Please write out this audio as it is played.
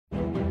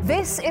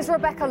This is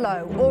Rebecca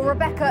Lowe, or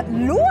Rebecca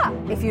Lua,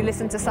 if you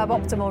listen to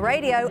Suboptimal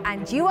Radio,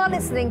 and you are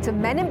listening to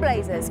Men in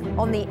Blazers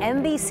on the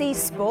NBC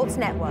Sports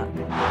Network.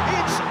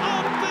 It's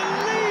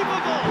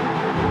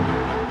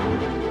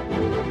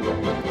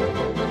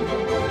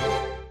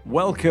unbelievable!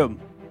 Welcome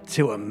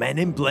to a Men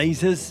in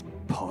Blazers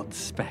pod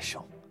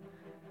special.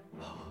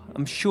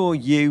 I'm sure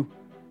you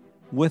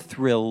were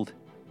thrilled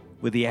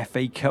with the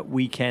FA Cup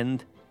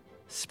weekend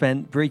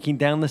spent breaking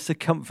down the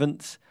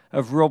circumference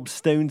of Rob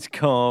Stone's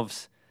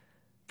calves.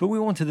 But we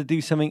wanted to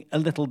do something a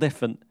little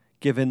different,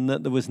 given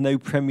that there was no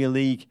Premier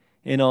League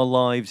in our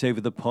lives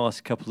over the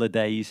past couple of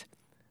days.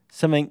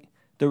 Something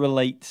that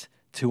relates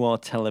to our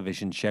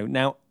television show.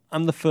 Now,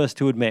 I'm the first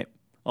to admit,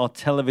 our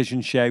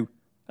television show,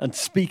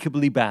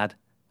 unspeakably bad,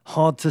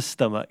 hard to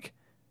stomach.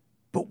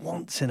 But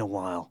once in a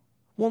while,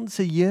 once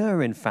a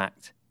year in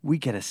fact, we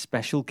get a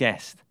special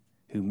guest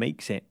who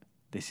makes it,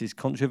 this is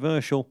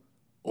controversial,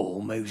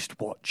 almost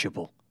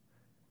watchable.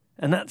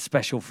 And that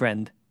special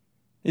friend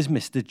is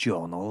Mr.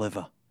 John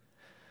Oliver.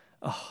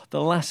 Oh, the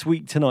Last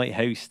Week Tonight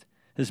host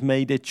has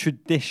made a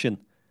tradition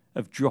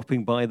of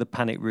dropping by the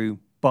panic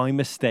room by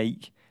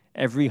mistake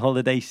every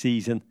holiday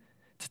season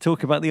to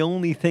talk about the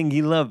only thing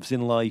he loves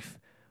in life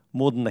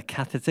more than the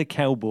catheter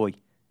cowboy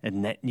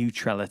and net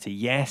neutrality.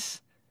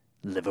 Yes,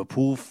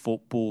 Liverpool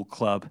Football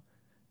Club.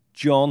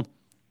 John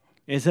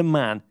is a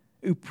man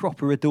who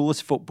proper adores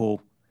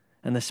football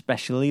and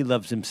especially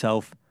loves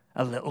himself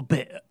a little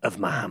bit of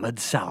Mohamed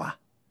Salah.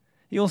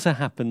 He also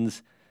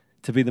happens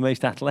to be the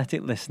most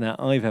athletic listener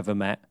I've ever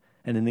met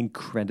and an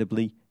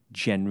incredibly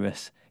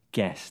generous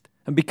guest.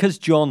 And because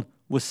John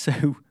was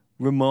so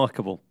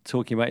remarkable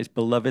talking about his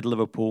beloved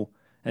Liverpool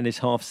and his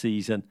half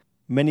season,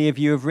 many of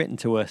you have written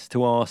to us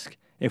to ask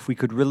if we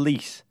could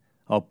release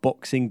our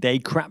Boxing Day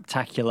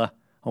Craptacular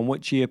on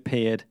which he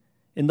appeared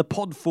in the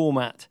pod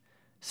format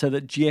so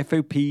that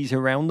GFOPs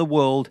around the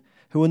world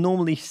who are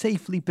normally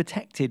safely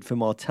protected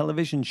from our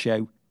television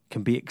show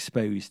can be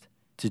exposed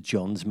to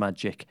John's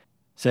magic.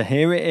 So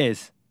here it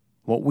is.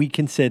 What we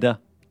consider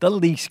the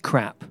least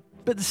crap,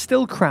 but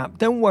still crap,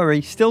 don't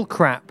worry, still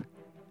crap,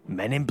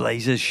 Men in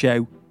Blazers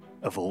show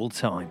of all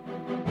time.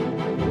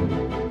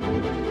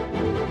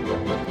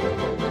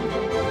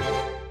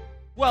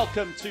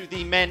 Welcome to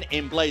the Men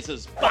in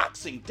Blazers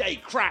Boxing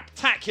Day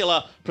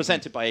Craptacular,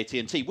 presented by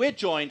AT&T. We're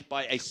joined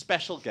by a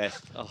special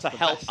guest to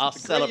help us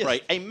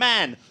celebrate a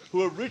man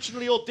who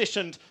originally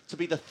auditioned to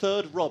be the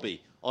third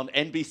Robbie on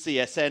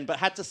NBCSN, but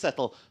had to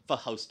settle for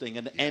hosting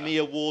an Emmy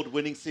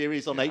Award-winning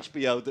series on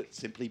HBO that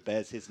simply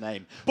bears his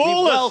name. We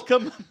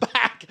welcome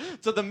back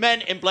to the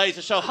Men in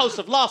Blazers show, host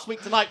of Last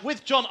Week Tonight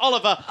with John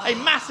Oliver, a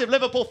massive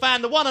Liverpool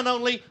fan, the one and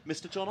only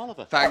Mr. John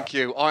Oliver. Thank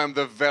you. I am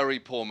the very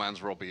poor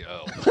man's Robbie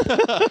Earle.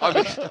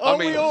 I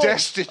mean,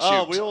 destitute.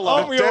 Oh, we all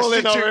are. Aren't we all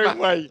in our own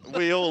way?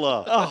 We all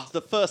are. That's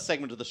the first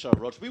segment of the show,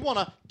 Rog. We want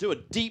to do a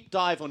deep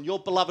dive on your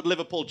beloved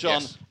Liverpool,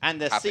 John,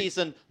 and their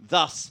season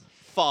thus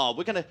far.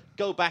 We're going to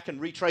go back and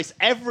retrace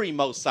every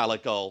Mo Salah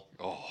goal.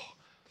 Oh,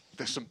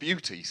 there's some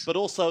beauties. But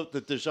also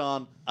the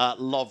Dejan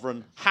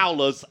Lovren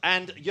howlers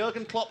and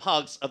Jurgen Klopp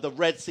hugs of the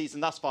Red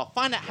season thus far.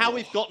 Find out how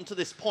we've gotten to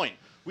this point.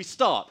 We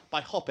start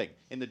by hopping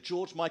in the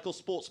George Michael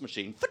sports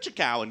machine for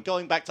Chicago and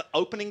going back to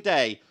opening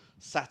day,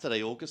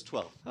 Saturday, August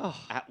 12th,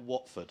 at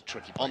Watford.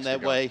 On their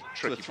way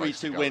to a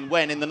 3-2 win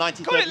when, in the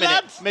 93rd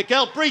minute,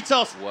 Miguel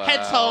Britos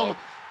heads home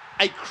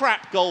a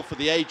crap goal for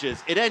the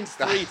ages. It ends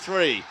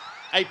 3-3.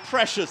 A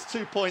precious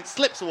 2 points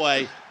slips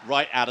away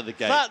right out of the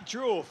gate. That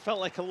draw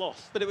felt like a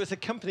loss, but it was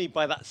accompanied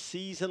by that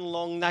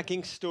season-long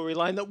nagging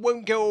storyline that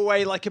won't go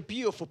away like a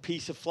beautiful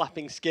piece of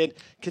flapping skin.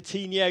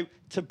 Coutinho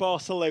to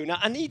Barcelona.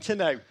 I need to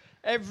know,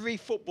 every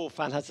football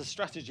fan has a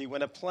strategy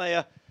when a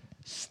player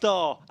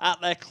star at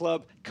their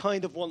club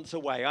kind of wants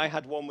away. I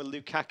had one with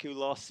Lukaku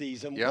last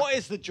season. Yeah. What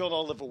is the John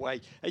Oliver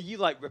way? Are you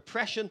like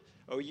repression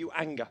or are you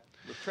anger?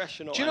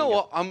 Repression or Do you know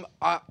what?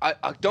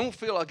 I don't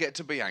feel I get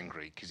to be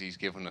angry because he's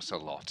given us a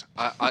lot.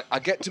 I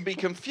get to be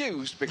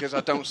confused because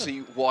I don't see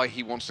why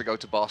he wants to go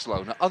to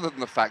Barcelona, other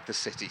than the fact the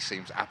city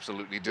seems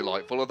absolutely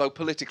delightful. Although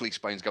politically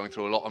Spain's going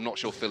through a lot, I'm not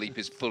sure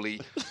Philippe is fully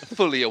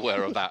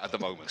aware of that at the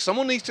moment.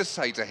 Someone needs to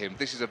say to him,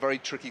 this is a very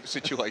tricky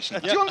situation.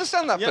 Do you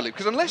understand that, Philippe?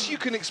 Because unless you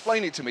can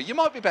explain it to me, you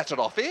might be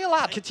better off here,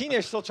 lad.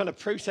 Coutinho's still trying to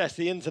process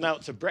the ins and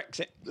outs of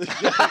Brexit.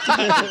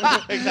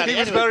 Exactly. He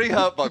was very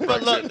hurt by Brexit.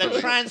 But look, the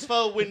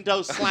transfer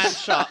window slammed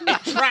shut.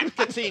 It trapped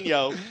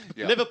Coutinho.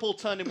 Yeah. Liverpool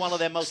turned in one of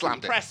their most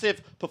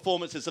impressive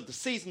performances of the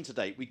season to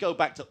date. We go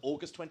back to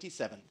August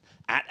 27th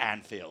at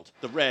Anfield.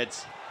 The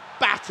Reds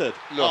battered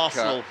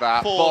Arsenal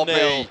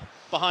 4-0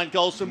 behind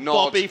goals from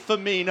Bobby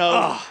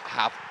Firmino.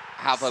 Have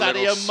a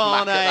little smack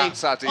at that,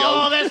 Sadio.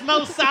 Oh, there's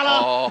Mo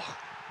Salah. Oh,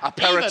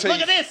 aperitif.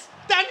 Look at this.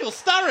 Daniel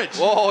Sturridge.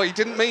 Oh, he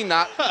didn't mean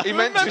that. He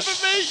meant to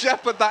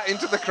shepherd that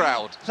into the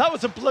crowd. That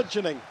was a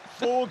bludgeoning.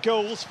 4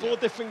 goals, 4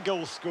 different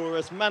goal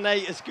scorers.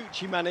 Mane, as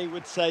Gucci Mane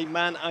would say,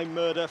 man, I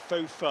murder,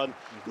 faux fun.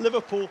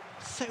 Liverpool,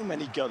 so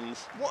many guns.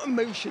 What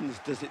emotions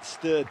does it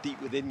stir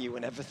deep within you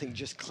when everything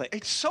just clicks?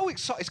 It's so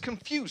exciting. It's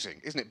confusing,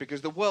 isn't it?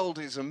 Because the world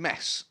is a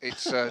mess.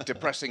 It's a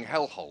depressing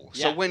hellhole.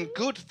 So when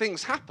good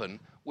things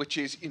happen, which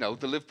is, you know,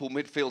 the Liverpool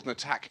midfield and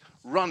attack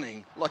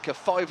running like a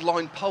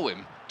 5-line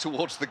poem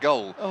towards the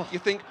goal. You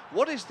think,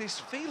 what is this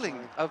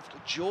feeling of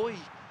joy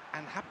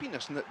and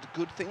happiness, and that the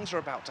good things are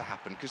about to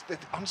happen? Because the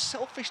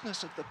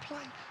unselfishness of the play.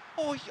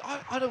 Oh,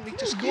 I don't need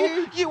to score.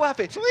 You have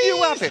it. Please.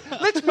 You have it.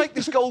 Let's make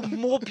this goal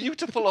more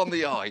beautiful on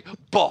the eye.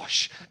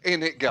 Bosh,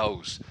 in it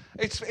goes.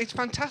 It's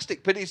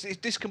fantastic, but it's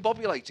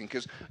discombobulating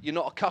because you're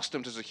not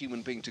accustomed as a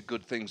human being to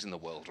good things in the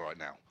world right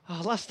now.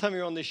 Last time you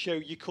were on this show,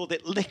 you called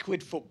it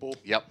liquid football.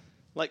 Yep.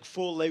 Like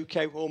Four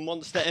Loco or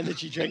Monster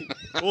Energy drink.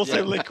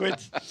 Also liquid.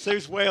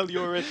 So's whale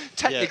urine.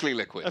 Technically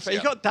liquid.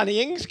 You got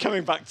Danny Ings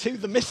coming back too,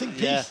 the missing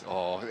piece. Yeah.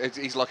 Oh,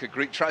 he's like a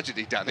Greek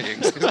tragedy, Danny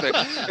Ings, isn't it?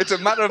 It's a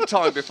matter of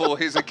time before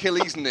his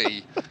Achilles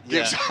knee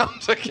gives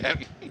out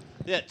again.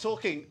 Yeah,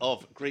 talking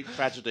of Greek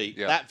tragedy,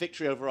 that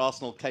victory over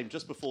Arsenal came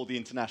just before the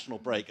international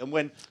break. And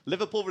when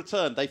Liverpool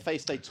returned, they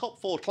faced a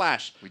top-4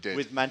 clash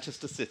with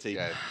Manchester City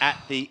at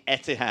the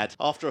Etihad.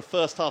 After a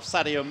first-half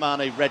Sadio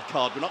Mane red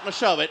card, we're not going to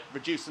show it,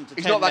 reduce them to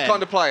 10 He's not that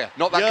kind of player.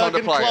 Not that kind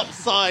of player. Jurgen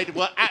Klopp's side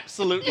were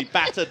absolutely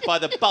battered by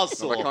the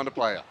buzzsaw Not that kind of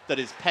player. that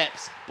is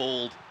Pep's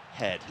bald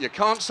head. You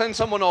can't send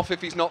someone off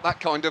if he's not that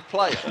kind of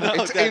player.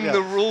 It's in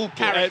the rule book.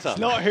 Character. It's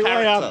not who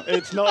I am.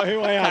 It's not who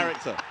I am.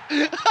 Character.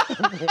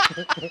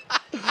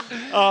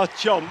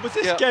 John, was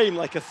this game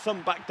like a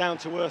thumb back down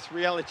to earth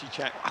reality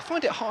check? I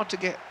find it hard to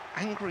get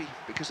angry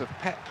because of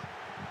Pep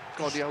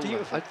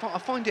Guardiola. I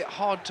find it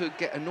hard to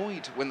get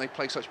annoyed when they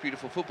play such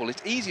beautiful football.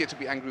 It's easier to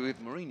be angry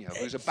with Mourinho,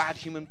 who's a bad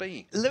human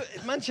being.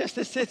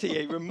 Manchester City,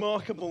 a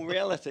remarkable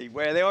reality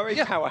where they are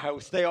a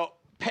powerhouse. They are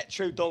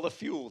petrodollar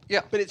fueled. Yeah.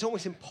 But it's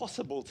almost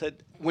impossible to...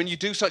 When you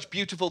do such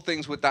beautiful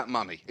things with that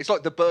money, it's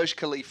like the Burj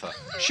Khalifa.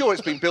 Sure,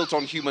 it's been built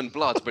on human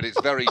blood, but it's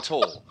very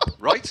tall,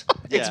 right?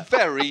 Yeah. It's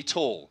very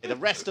tall. The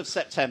rest of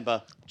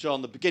September,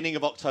 John, the beginning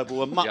of October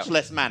were much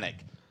less manic.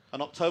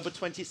 On October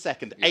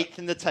 22nd, 8th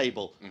in the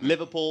table,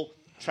 Liverpool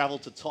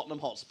travelled to Tottenham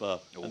Hotspur,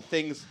 and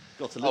things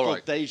got a little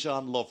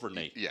Dejan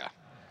Lovren-y. Yeah.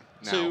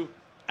 Two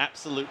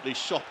absolutely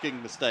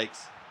shocking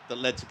mistakes that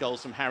led to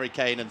goals from Harry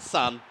Kane and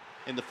Son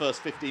in the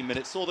first 15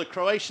 minutes, saw the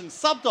Croatians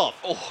subbed off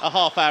a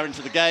half hour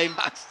into the game,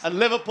 and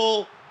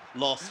Liverpool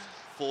lost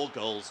 4-1.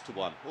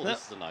 Oh,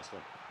 this is a nice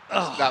one.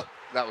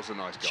 That was a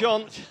nice goal.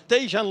 John,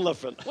 Dejan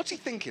Lovren. What's he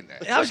thinking there?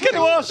 I was going to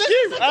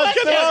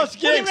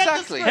ask you.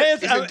 Exactly.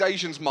 He's in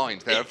Dejan's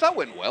mind there. If that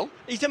went well.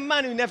 He's a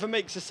man who never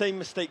makes the same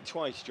mistake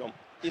twice, John.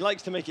 He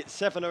likes to make it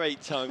 7 or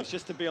 8 times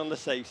just to be on the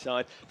safe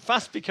side.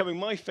 Fast becoming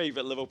my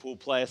favourite Liverpool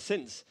player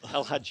since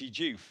El Hadji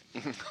Diouf.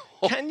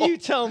 Can you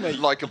tell me?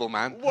 Likeable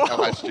man,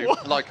 El Hadji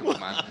Diouf. Likeable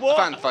man.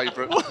 Fan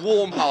favourite.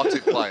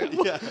 Warm-hearted player.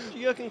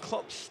 Jurgen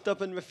Klopp's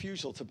stubborn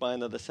refusal to buy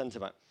another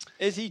centre-back.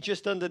 Is he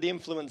just under the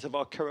influence of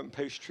our current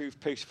post-truth,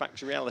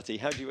 post-fact reality?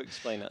 How do you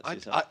explain that to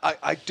yourself?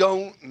 I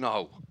don't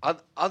know.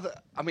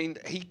 I mean,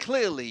 he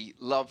clearly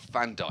loved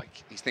Van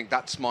Dijk. He's think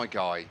that's my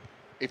guy.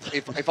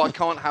 If I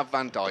can't have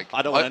Van Dijk,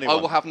 I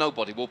will have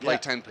nobody. We'll play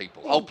 10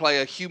 people. I'll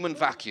play a human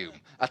vacuum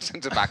at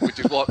centre-back, which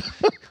is what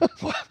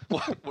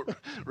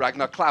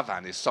Ragnar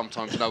Klavan is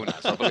sometimes known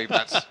as. I believe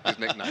that's his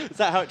nickname. Is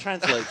that how it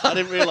translates? I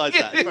didn't realise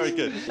that. It's very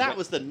good. That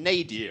was the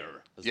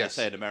nadir, as they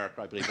say in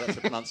America, I believe. That's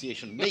the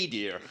pronunciation,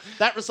 nadir.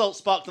 That result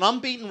sparked an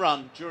unbeaten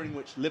run during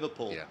which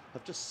Liverpool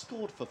have just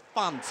scored for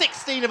fun.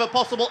 16 of a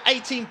possible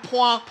 18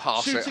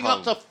 points, shooting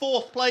up to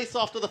 4th place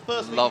after the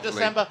first week of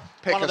December.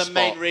 One of the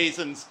main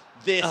reasons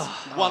this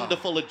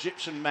wonderful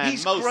Egyptian man,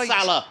 Mo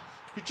Salah,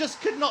 who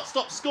just could not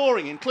stop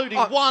scoring, including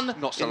one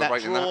in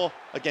that draw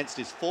against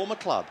his former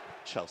club,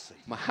 Chelsea.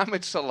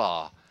 Mohamed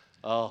Salah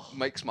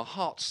makes my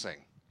heart sing.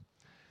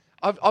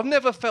 I've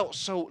never felt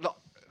so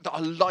that I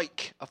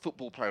like a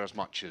football player as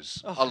much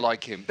as I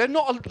like him. They're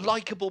not a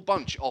likeable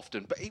bunch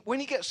often, but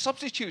when he gets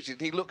substituted,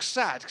 he looks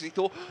sad because he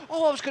thought, I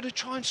was going to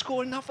try and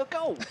score another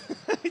goal.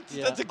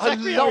 That's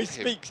exactly how he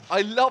speaks.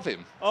 I love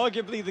him.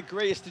 Arguably the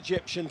greatest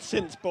Egyptian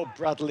since Bob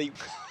Bradley.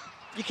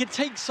 You can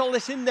take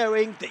solace in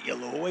knowing that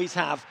you'll always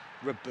have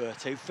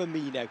Roberto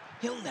Firmino.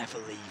 He'll never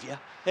leave you.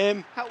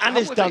 And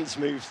his dance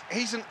moves.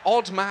 He's an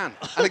odd man.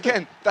 And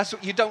again, that's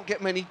what you don't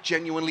get many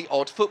genuinely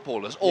odd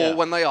footballers. Or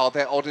when they are,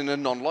 they're odd in a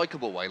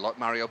non-likeable way, like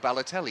Mario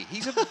Balotelli.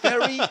 He's a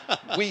very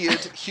weird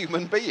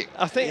human being.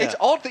 I think it's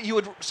odd that you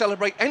would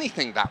celebrate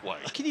anything that way.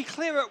 Can you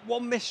clear up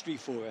one mystery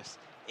for us?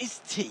 His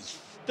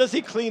teeth. Does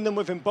he clean them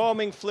with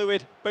embalming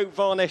fluid, boat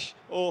varnish,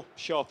 or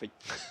Sharpie?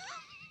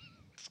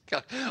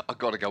 I've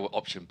got to go with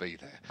option B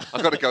there.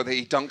 I've got to go that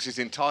he dunks his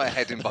entire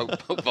head in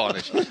boat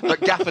varnish,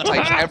 but Gaffer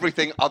takes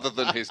everything other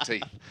than his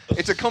teeth.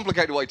 It's a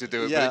complicated way to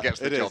do it, but it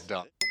gets the job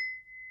done.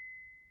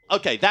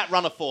 OK, that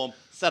run of form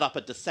set up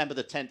a December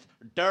the 10th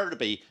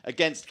derby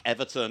against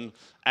Everton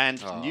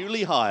and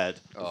newly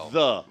hired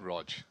the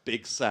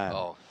Big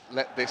Sam.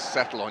 Let this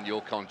settle on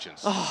your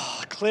conscience.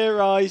 Clear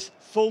eyes,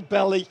 full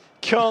belly,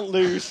 can't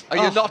lose. Are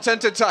you not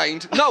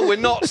entertained? No, we're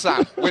not,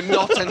 Sam. We're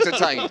not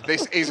entertained.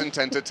 This isn't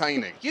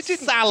entertaining. You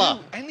didn't Salah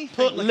do anything.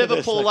 Put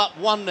Liverpool up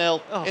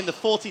 1-0 in the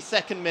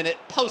 42nd minute,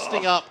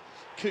 posting up,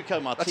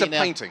 Cuco Martina. That's a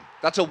painting.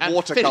 That's a and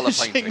watercolour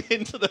finishing painting.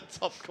 into the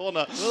top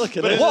corner. Look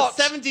at but this. in What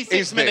the 76th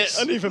is minute, this?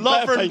 An even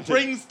better Lovren painting.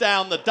 brings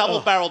down the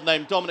double-barreled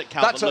name Dominic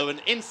Calvert-Lewin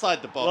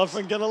inside the box.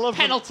 Lovren gonna love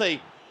him.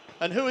 Penalty.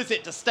 And who is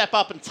it to step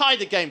up and tie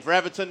the game for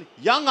Everton?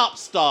 Young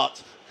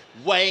upstart,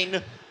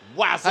 Wayne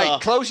Wazza. Hey,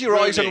 close your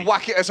eyes Rooney. and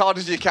whack it as hard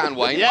as you can,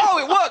 Wayne. Yeah. Oh,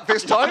 it worked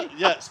this time.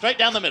 Yeah, straight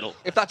down the middle.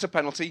 If that's a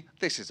penalty,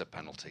 this is a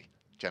penalty,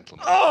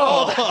 gentlemen.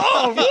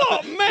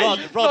 What,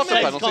 mate? Rod Not a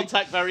saves penalty.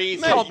 contact very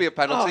easy. Can't be a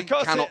penalty.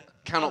 Oh, can't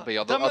Cannot be.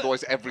 damn it.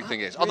 Otherwise,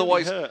 everything is.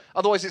 really hurt.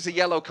 Otherwise, it's a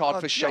yellow card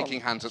for John,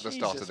 shaking hands at the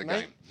start of Jesus, the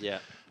mate. game. Yeah.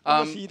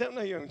 Honestly, you don't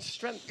know your own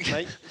strength,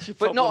 mate. It's your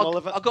But problem, no,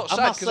 Oliver. I got I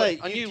sad must because say,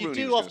 I knew you Rooney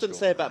do was gonna often score.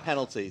 say about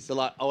penalties, they're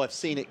like, oh, I've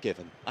seen it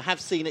given. I have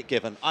seen it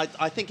given. I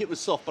think it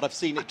was soft, but I've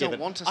seen it I don't given.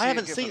 want to see I it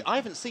haven't given. seen. I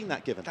haven't seen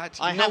that given.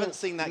 I haven't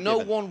seen that No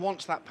given. one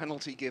wants that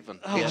penalty given.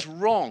 Oh. It's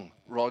wrong,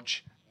 Rog.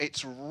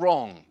 It's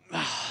wrong.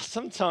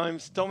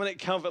 Sometimes Dominic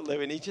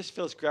Calvert-Lewin, he just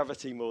feels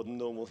gravity more than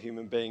normal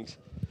human beings.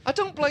 I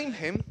don't blame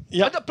him.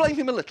 Yeah. I don't blame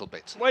him a little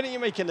bit. Why don't you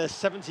make a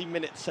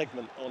 70-minute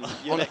segment on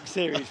your next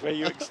series where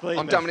you explain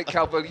On this? Dominic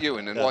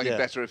Calvert-Lewin and why he's Yeah.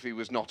 better if he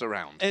was not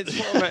around. It's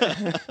what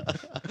I mean.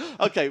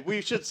 Okay,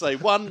 we should say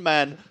one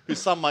man who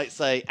some might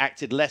say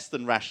acted less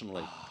than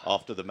rationally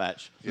after the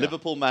match. Yeah.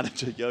 Liverpool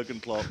manager Jurgen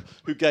Klopp,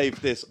 who gave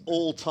this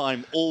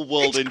all-time,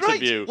 all-world It's great.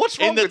 interview What's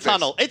wrong in the with this?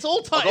 tunnel. It's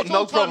all-time, I've got it's no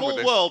all-time, problem with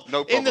this. all-world No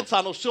in the problem.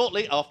 tunnel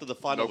shortly after the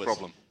final No whistle.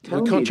 problem.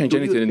 We can't change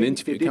anything in an They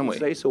interview, didn't can we?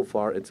 say so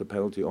far it's a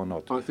penalty or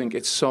not. I think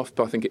it's soft,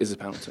 but I think it is a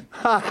penalty.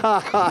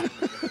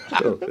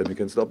 So then we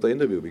can stop the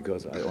interview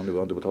because I only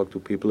want to talk to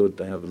people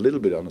who have a little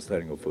bit of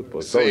understanding of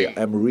football. Sorry, See.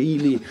 I'm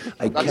really.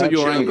 I That's can't. a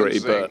You're German angry,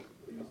 thing. but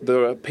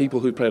there are people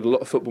who played a lot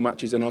of football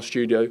matches in our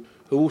studio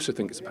who also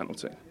think it's a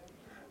penalty.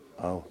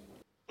 Oh.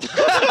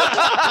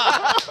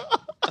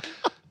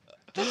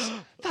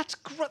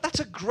 That's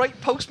a great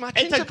post-match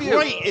It's interview.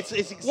 it's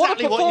What a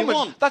exactly what you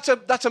performance.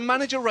 want. That's a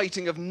manager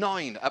rating of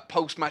 9 at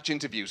post-match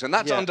interviews, and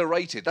that's Yeah.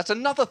 underrated. That's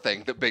another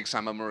thing that Big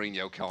Sam and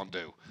Mourinho can't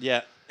do.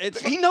 Yeah.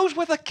 He knows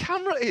where the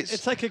camera is.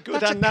 It's like a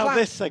good That's and now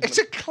this segment. It's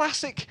a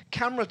classic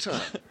camera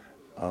turn.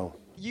 Oh.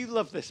 You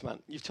love this man.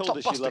 You've told Top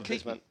us you Buster love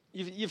this Keaton. man.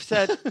 You've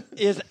said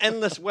he has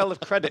endless well of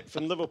credit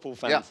from Liverpool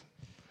fans Yeah.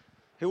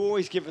 who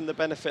always give him the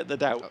benefit of the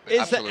doubt. Oh,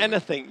 Is absolutely. there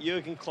anything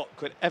Jurgen Klopp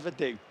could ever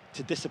do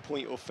to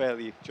disappoint or fail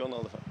you, John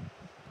Oliver?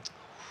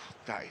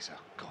 That is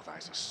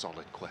a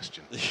solid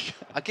question.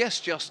 I guess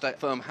just a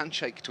firm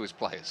handshake to his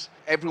players.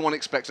 Everyone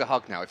expects a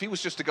hug now. If he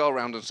was just to go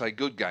around and say,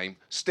 good game,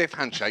 stiff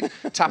handshake,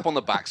 tap on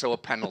the back, so a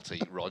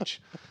penalty, Rog.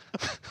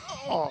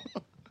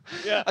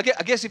 Yeah. I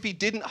guess if he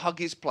didn't hug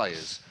his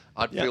players,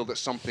 I'd feel that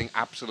something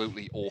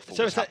absolutely awful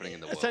was happening in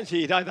the world.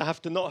 Essentially, he'd either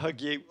have to not hug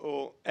you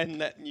or end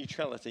net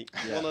neutrality,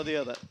 one or the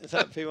other. Is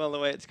that feel the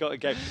way it's got to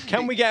go?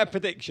 Can we get a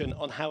prediction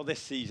on how this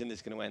season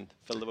is going to end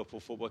for Liverpool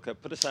Football Club?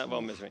 Put us out of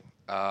our misery.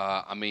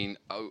 I mean,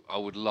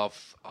 I'd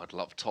love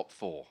top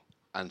 4,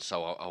 and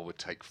so I would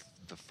take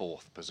the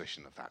 4th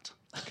position of that.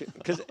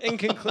 Because in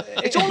conclusion,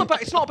 It's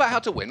not about how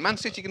to win. Man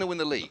City are going to win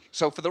the league.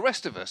 So for the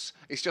rest of us,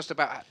 it's just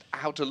about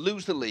how to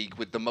lose the league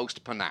with the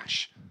most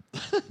panache.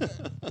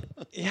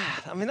 yeah,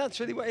 I mean, that's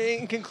really what,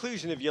 in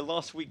conclusion of your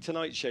last week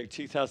tonight show,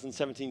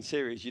 2017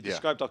 series, you Yeah.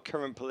 described our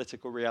current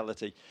political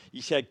reality.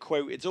 You said,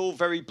 quote, it's all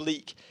very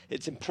bleak.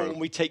 It's important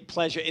we take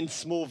pleasure in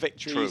small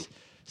victories. True.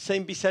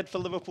 Same be said for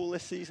Liverpool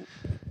this season?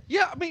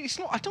 Yeah, I mean, it's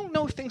not. I don't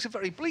know if things are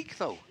very bleak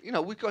though. You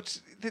know, we've got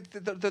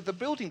the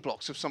building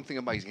blocks of something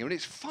amazing. I mean,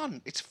 it's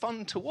fun. It's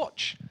fun to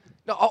watch.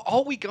 Now,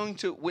 are we going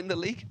to win the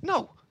league?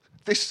 No,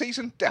 this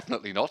season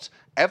definitely not.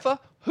 Ever?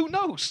 Who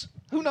knows?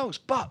 Who knows?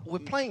 But we're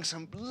playing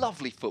some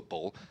lovely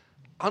football,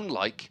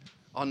 unlike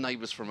our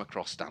neighbours from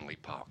across Stanley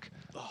Park,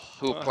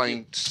 who are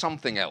playing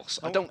something else.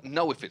 I don't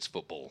know if it's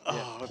football.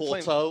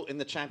 Porto in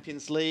the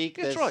Champions League.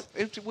 That's right.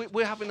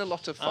 We're having a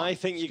lot of fun. I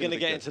think It's you're going to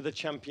be get good. into the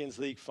Champions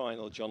League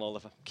final, John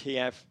Oliver.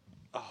 Kiev.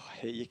 Oh,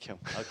 here you come.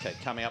 Okay,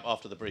 coming up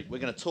after the break, we're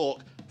going to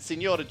talk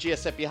Signora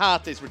Giuseppe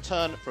Harte's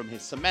return from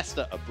his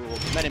semester abroad.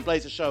 The Men in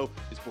Blazer show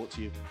is brought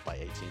to you by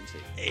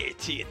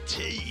AT&T.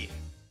 AT&T.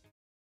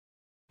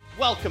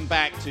 Welcome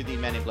back to the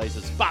Men in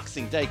Blazers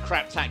Boxing Day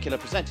Craptacular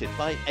presented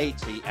by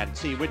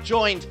AT&T. We're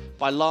joined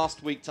by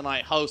last week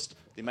tonight host,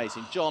 the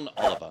amazing John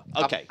Oliver.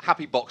 Okay.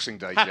 Happy Boxing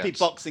Day, Happy gents.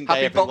 Boxing Day,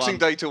 Happy everyone. Boxing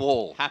Day to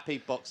all. Happy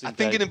Boxing I Day.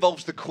 think it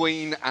involves the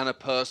Queen and a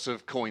purse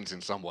of coins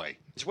in some way.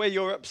 It's where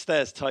your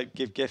upstairs type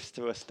give gifts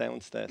to us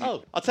downstairs.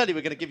 Oh, I'll tell you,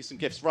 we're going to give you some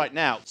gifts right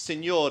now.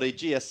 Signore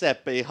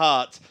Giuseppe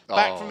Hart,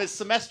 back Oh. from his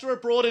semester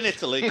abroad in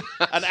Italy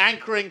and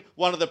anchoring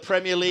one of the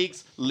Premier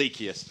League's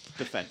leakiest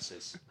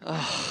defences.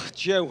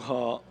 Joe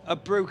Hart, a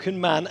broken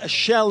man, a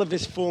shell of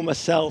his former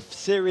self.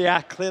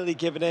 Syria clearly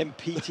giving him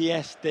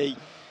PTSD.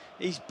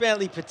 He's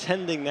barely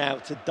pretending now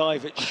to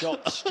dive at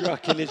shots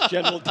struck in his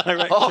general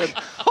direction.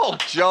 Oh,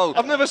 Joe.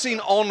 I've never seen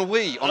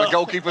ennui on a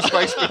goalkeeper's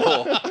face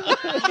before.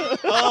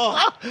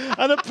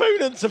 And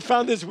opponents have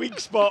found his weak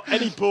spot.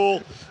 Any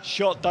ball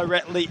shot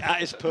directly at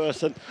his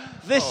person.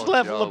 This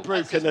level Joe. of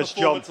brokenness,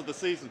 John. Performance of the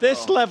season.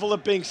 This level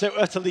of being so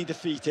utterly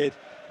defeated.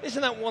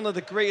 Isn't that one of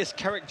the greatest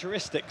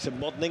characteristics of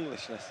modern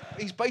Englishness?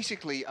 He's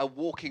basically a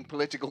walking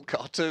political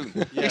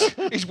cartoon.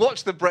 He's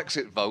watched the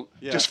Brexit vote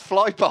just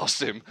fly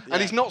past him,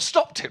 and he's not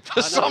stopped it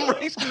for some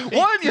reason.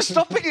 Why aren't you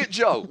stopping it,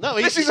 Joe? No,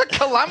 this is a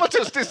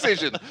calamitous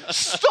decision.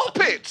 Stop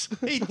it!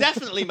 He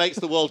definitely makes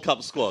the World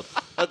Cup squad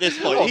at this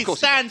point. Oh, he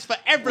stands for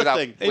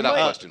everything. Without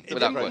question.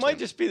 It might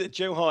just be that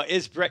Joe Hart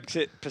is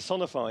Brexit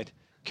personified.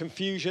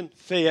 Confusion,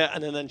 fear,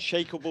 and an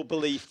unshakable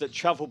belief that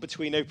travel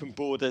between open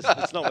borders.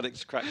 It's not what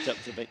it's cracked up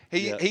to be.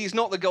 He's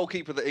not the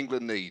goalkeeper that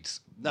England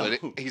needs, No.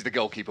 but he's the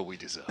goalkeeper we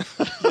deserve.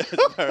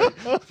 Very,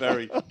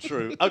 very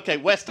true. Okay,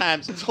 West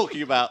Ham's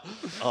talking about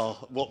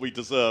what we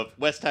deserve.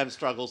 West Ham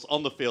struggles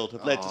on the field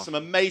have led to some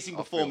amazing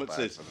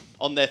performances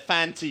on their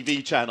fan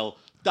TV channel,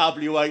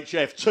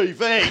 WHF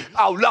TV.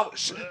 Oh,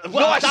 nice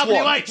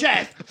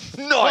WHF.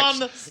 Nice. One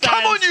Come on,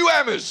 stands you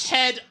hammers!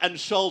 head and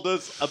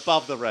shoulders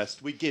above the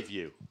rest. We give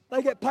you.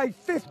 They get paid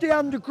 50,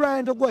 100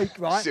 grand a week,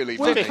 right? Silly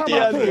we 50, come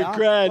up 100 here,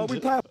 grand. well, we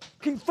pay a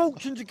fucking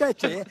fortune to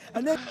get here,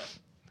 and then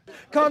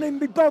can't even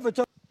be bothered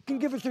to fucking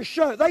give us a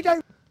shirt. They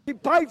don't fucking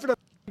pay for the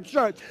fucking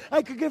shirts.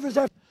 They could give us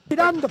their fucking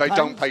underpants. They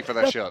don't pay for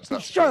their shirts,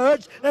 that's true.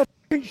 shirts, their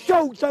fucking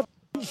shorts, their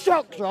fucking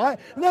socks, right?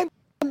 And then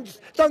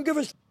don't give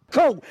us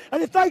cool.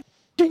 And if they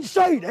fucking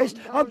say this,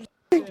 I'm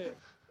fucking...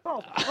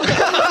 Oh,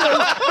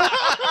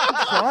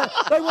 right?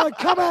 They want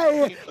to come out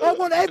here. I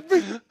want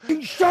every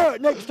fucking shirt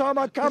next time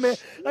I come here.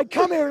 They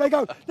come here and they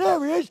go,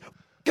 there he is,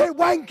 get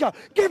wanker,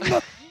 give him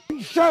a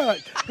fucking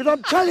shirt. Because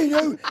I'm telling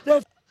you,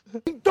 they're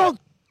fucking dogs.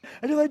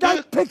 And if they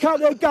don't pick up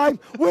their game,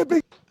 we'll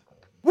be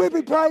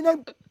playing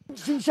them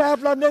in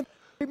South London,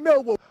 in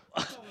Millwall.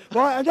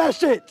 Right, and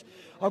that's it.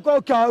 I've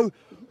got to go.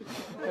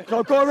 I've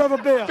got to have a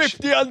beer.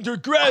 50,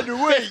 100 grand a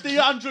week. 50,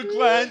 100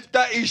 grand.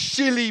 That is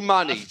silly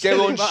money. They're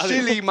on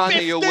silly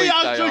money a week, 50,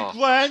 they 100 are.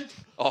 grand.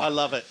 Oh, I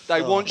love it.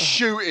 They want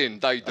shooting,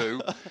 they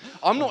do.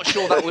 I'm not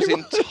sure that was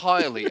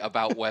entirely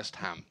about West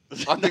Ham.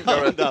 I think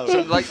there are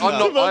some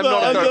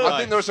I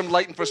think there are some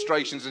latent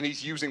frustrations, and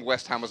he's using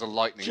West Ham as a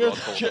lightning rod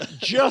for them.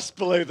 Just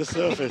below the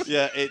surface.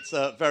 Yeah, it's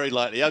very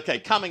likely. Okay,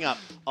 coming up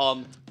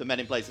on the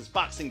Men in Blazers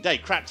Boxing Day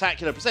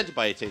Craptacular, presented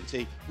by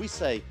AT&T, we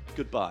say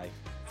goodbye,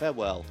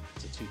 farewell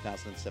to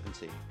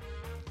 2017.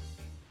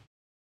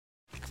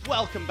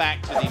 Welcome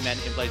back to the Men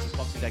in Blazers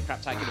Boxing Day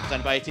Craptacular,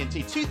 presented by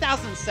AT&T.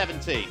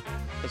 2017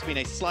 has been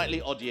a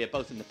slightly odd year,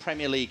 both in the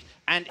Premier League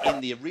and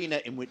in the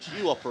arena in which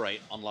you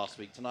operate on Last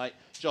Week Tonight.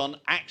 John,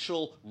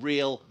 actual,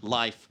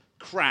 real-life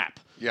crap.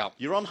 Yeah.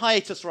 You're on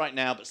hiatus right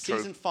now, but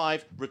Season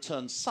 5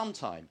 returns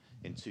sometime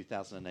in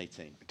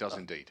 2018. It does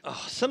indeed.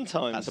 Oh,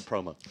 sometimes. That's a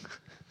promo.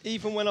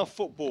 Even when our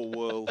football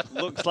world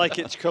looks like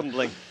it's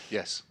crumbling.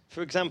 Yes.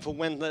 For example,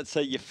 when, let's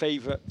say, your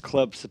favourite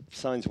club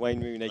signs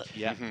Wayne Rooney,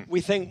 we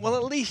think, well,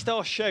 at least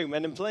our show,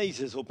 Men in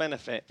Blazers, will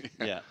benefit.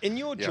 Yeah. In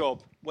your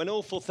job, when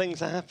awful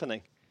things are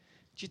happening,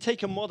 do you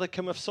take a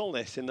modicum of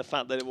solace in the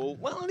fact that it will,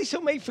 well, at least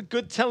it'll make for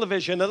good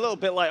television, a little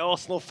bit like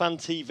Arsenal fan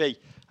TV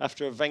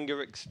after a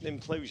Wenger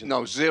implosion?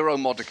 No, zero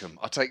modicum.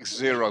 I take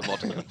zero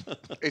modicum.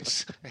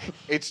 It's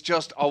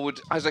just, I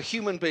would, as a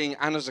human being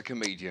and as a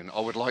comedian, I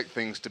would like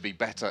things to be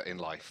better in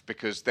life,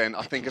 because then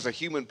I think as a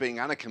human being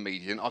and a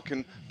comedian, I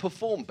can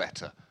perform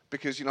better,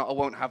 because, you know, I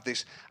won't have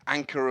this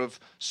anchor of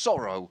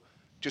sorrow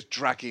just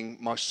dragging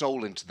my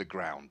soul into the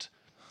ground.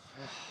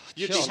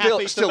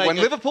 Still, when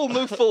Liverpool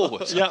move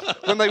forward,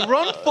 when they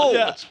run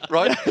forward,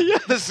 right,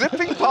 the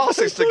zipping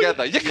passes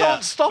together, you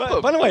can't stop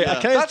them. By the way,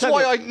 that's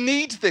why I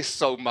need this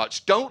so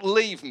much. Don't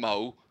leave,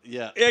 Mo.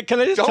 Yeah.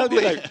 Can I just Don't tell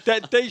you, leave. though,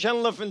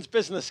 Dejan Lovren's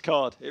business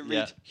card, it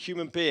reads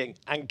human being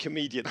and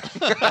comedian.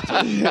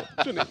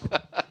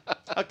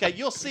 Okay,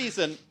 your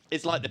season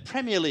is like the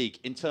Premier League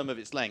in terms of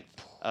its length.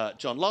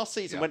 John, last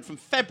season went from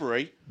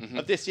February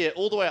of this year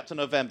all the way up to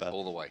November.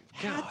 All the way.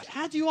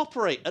 How do you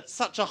operate at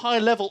such a high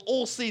level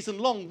all season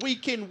long,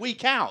 week in,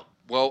 week out?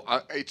 Well,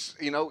 it's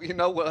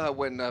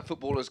when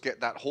footballers get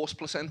that horse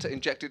placenta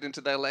injected into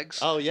their legs.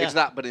 Oh yeah, it's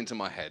that, but into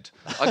my head.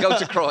 I go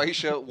to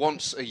Croatia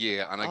once a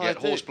year, and I get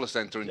horse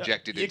placenta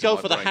injected into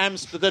my brain. You go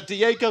for the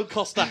Diego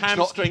Costa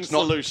hamstring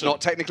solution. It's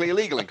not technically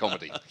illegal in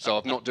comedy, so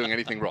I'm not doing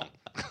anything wrong.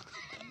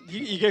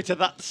 You go to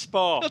that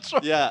spa. That's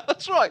right. Yeah,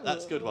 that's right.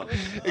 That's a good one.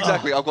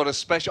 Exactly. I've got a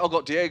special. I've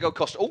got Diego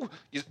Costa. Oh,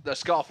 the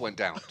scarf went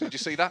down. Did you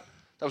see that?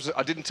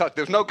 I didn't touch.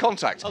 There was no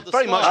contact.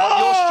 Very much like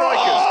your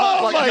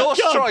strikers. Like your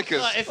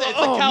strikers. It's a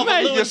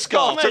Calvin Lewin your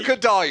scarf took a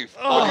dive.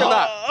 Look at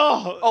that.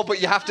 Oh,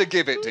 but you have to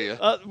give it, do you?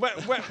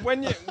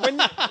 When you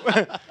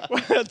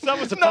that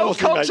was a no penalty,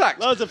 contact.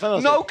 Mate. That was a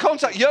penalty. No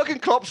contact. Jurgen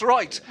Klopp's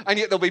right, and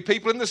yet there'll be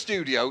people in the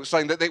studio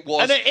saying that it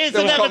was. And it is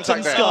there an was Everton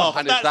contact there. scarf.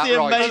 And That's is that the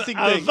right? amazing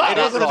thing. That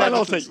It was is a an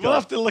penalty. Everton We'll scarf.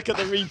 have to look at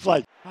the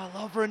replay. Well,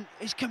 Lovren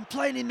is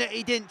complaining that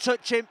he didn't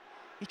touch him.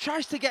 He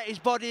tries to get his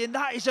body in.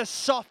 That is a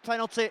soft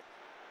penalty.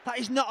 That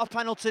is not a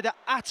penalty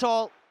at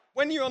all.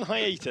 When you're on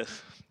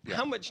hiatus,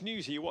 how much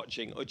news are you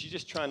watching, or do you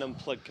just try and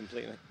unplug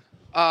completely?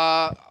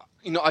 I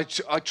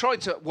try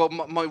to. Well,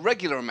 my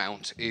regular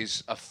amount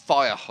is a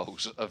fire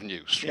hose of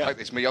news. Yeah. Right?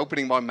 It's me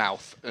opening my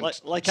mouth and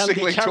like Andy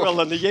signaling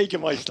Carroll and the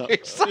Jägermeister.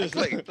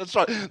 Exactly. That's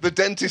right. The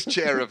dentist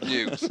chair of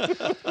news.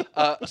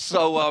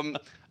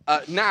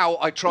 Now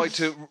I try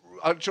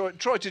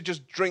to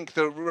just drink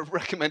the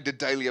recommended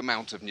daily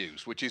amount of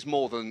news, which is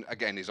more than,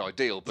 again, is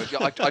ideal. But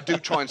yeah, I do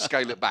try and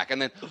scale it back,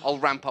 and then I'll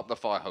ramp up the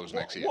fire hose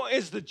next year. What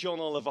is the John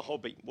Oliver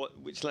hobby?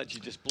 Which lets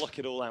you just block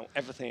it all out,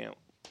 everything out?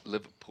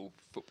 Liverpool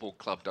Football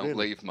Club, don't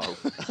leave, Mo.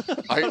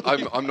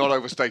 I'm not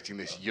overstating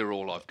this. You're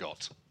all I've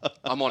got.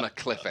 I'm on a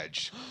cliff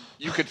edge.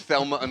 You could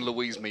Thelma and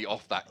Louise me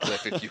off that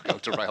cliff if you go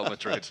to Real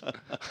Madrid.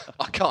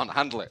 I can't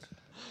handle it.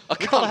 I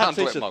can't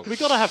handle it, Mo. We've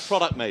got to have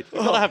product made.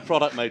 We've got to have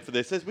product made for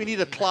this. We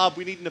need a club.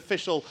 We need an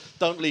official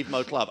Don't Leave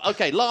Mo club.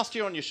 Okay, last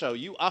year on your show,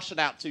 you ushered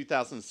out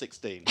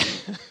 2016.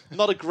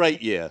 Not a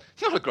great year.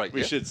 Not a great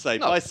year. We should say.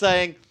 No. By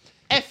saying,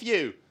 F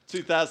you,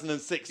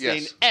 2016,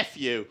 yes. F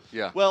you.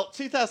 Yeah. Well,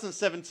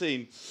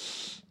 2017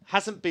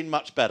 hasn't been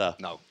much better.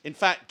 No. In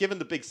fact, given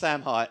the Big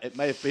Sam hire, it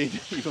may have been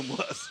even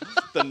worse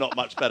than not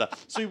much better.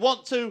 So we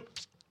want to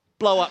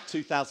blow up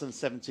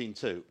 2017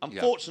 too.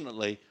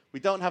 Unfortunately, we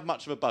don't have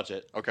much of a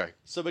budget. Okay.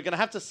 So we're going to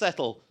have to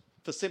settle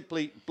for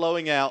simply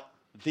blowing out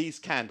these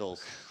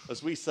candles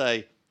as we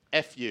say,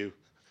 F you,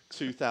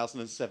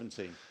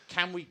 2017.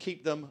 Can we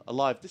keep them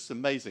alive? This is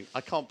amazing.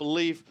 I can't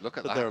believe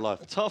that they're alive.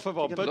 It's half of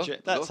our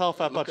budget. That's half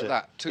our budget. Look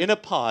at that. In a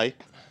pie.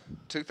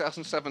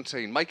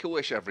 2017. Make a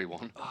wish,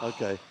 everyone.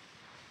 Okay.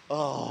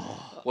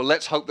 Oh. Well,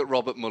 let's hope that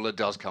Robert Mueller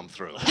does come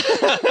through.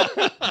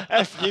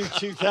 FU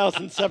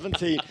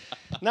 2017.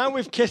 Now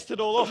we've kissed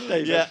it all off,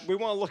 David. We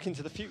want to look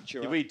into the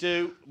future. Right? We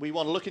do. We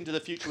want to look into the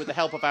future with the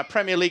help of our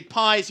Premier League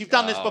pies. You've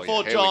done this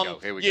before, Here John.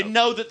 we go.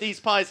 Know that these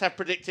pies have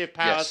predictive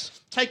powers.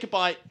 Yes. Take a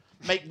bite.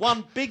 Make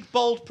one big,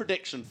 bold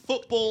prediction,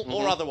 football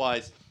or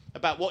otherwise,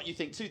 about what you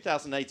think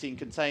 2018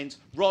 contains.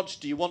 Rog,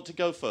 do you want to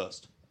go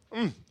first?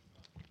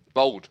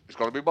 Bold. It's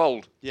got to be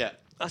bold. Yeah.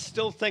 I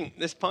still think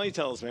this pie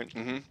tells me.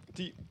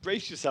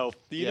 Brace yourself.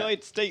 The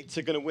United States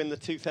are going to win the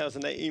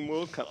 2018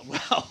 World Cup.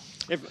 Wow.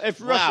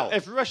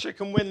 If Russia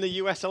can win the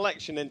US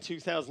election in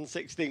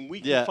 2016,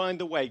 we can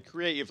find a way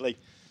creatively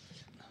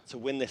to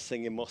win this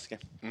thing in Moscow.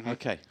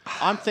 Okay.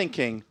 I'm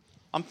thinking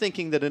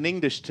that an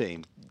English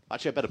team.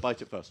 Actually, I better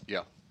bite it first.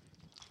 Yeah.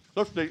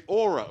 Just the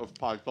aura of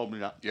pie told me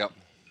that. Yeah.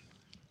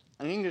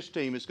 An English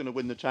team is going to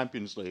win the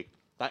Champions League.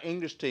 That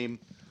English team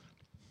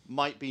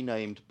might be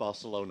named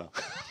Barcelona.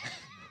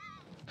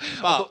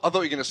 I thought you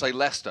were going to say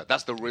Leicester.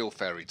 That's the real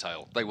fairy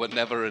tale. They were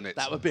never in it.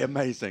 That would be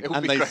amazing. Would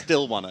and be they great.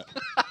 still won it.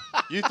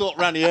 You thought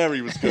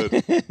Ranieri was good.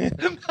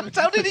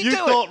 How did he do it? You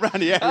thought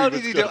Ranieri How was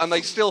did he good. do it? And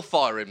they still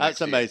fire him. That's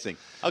next year. amazing.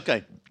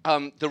 Okay.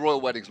 The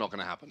royal wedding's not going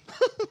to happen.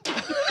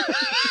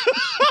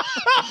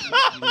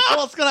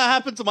 What's going to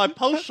happen to my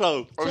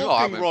post-show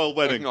talking royal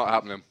wedding? It's not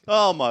happening.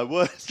 Oh, my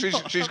word. She's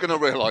going to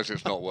realise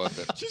it's not worth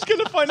it. She's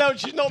going to find out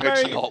she's not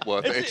marrying. It's not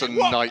worth it. It's a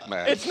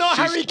nightmare. It's not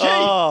Harry Kane.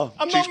 Oh,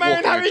 I'm not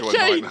marrying Harry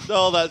Kane.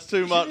 Oh, that's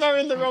too much. She's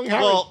marrying the wrong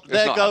Harry. Well,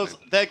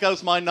 there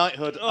goes my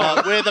knighthood.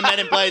 We're the Men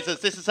in Blazers.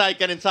 This is how you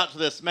get in touch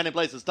with us.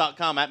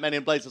 meninblazers.com, at Men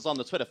in Blazers on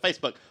the Twitter,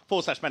 Facebook,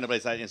 /Men in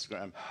Blazers, at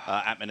Instagram,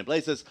 at Men in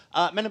Blazers.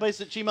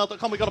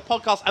 meninblazers@gmail.com. We've got a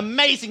podcast.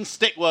 Amazing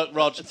stick work,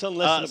 Rog. It's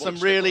unlistenable. Some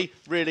really,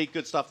 really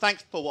good stuff.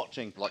 Thanks for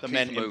watching the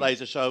Men in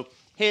Blazers show.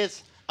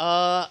 Here's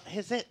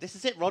it. This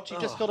is it, Rog. You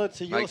just got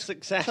to your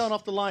success. Turn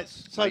off the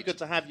lights. So good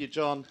to have you,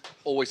 John.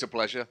 Always a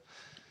pleasure.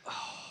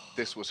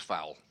 This was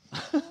foul.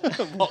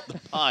 What the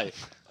pie?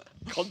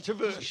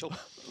 Controversial.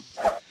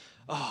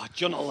 Oh,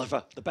 John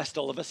Oliver, the best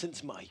Oliver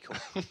since Michael.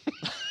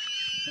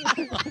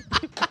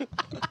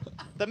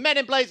 The Men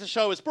in Blazers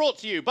show is brought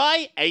to you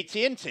by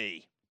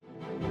AT&T.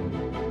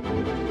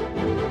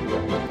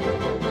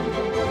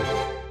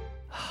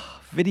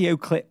 Video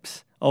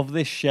clips of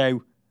this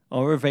show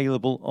are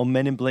available on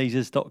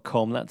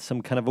meninblazers.com. That's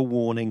some kind of a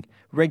warning.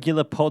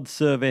 Regular pod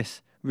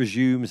service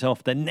resumes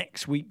after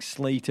next week's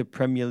slate of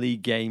Premier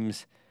League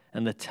games,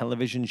 and the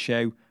television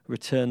show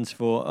returns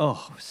for,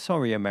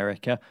 sorry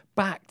America,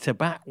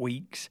 back-to-back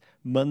weeks,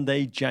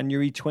 Monday,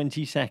 January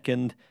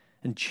 22nd,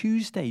 and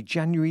Tuesday,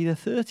 January the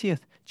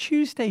 30th.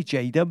 Tuesday,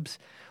 J-Dubs.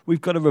 We've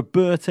got a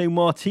Roberto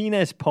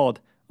Martinez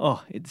pod.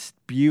 Oh, it's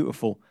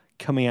beautiful.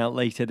 Coming out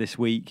later this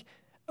week.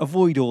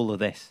 Avoid all of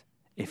this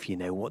if you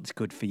know what's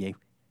good for you.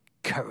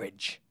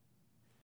 Courage.